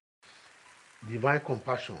divine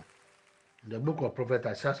compassion. The book of Prophet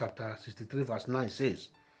Isaiah chapter 63 verse 9 says,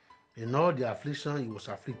 in all their affliction he was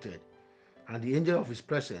afflicted, and the angel of his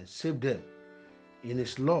presence saved them. In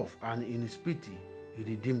his love and in his pity he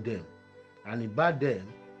redeemed them, and he bade them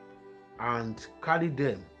and carried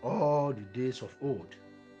them all the days of old.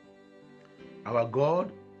 Our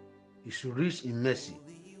God is rich in mercy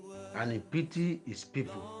and in pity his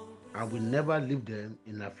people, and will never leave them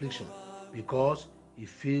in affliction, because he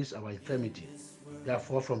feels our infirmity.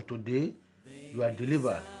 Therefore, from today, you are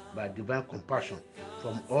delivered by divine compassion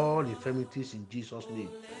from all infirmities in Jesus' name.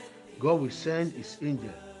 God will send his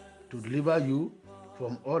angel to deliver you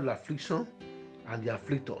from all affliction and the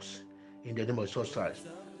afflictors in the name of Jesus Christ.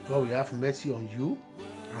 God will have mercy on you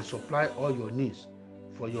and supply all your needs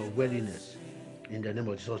for your weariness in the name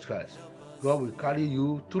of Jesus Christ. God will carry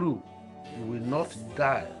you through. You will not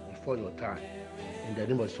die before your time in the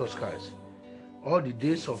name of Jesus Christ. All the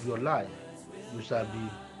days of your life, you shall be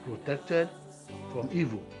protected from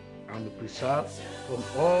evil and be preserved from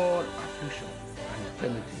all affliction and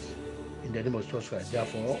infirmities in the name of Jesus Christ.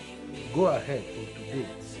 Therefore, go ahead from today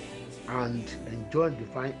and enjoy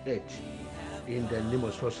divine edge in the name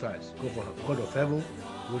of Jesus Christ. God of heaven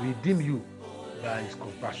will redeem you by his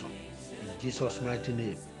compassion. In Jesus' mighty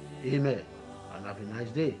name. Amen. And have a nice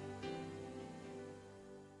day.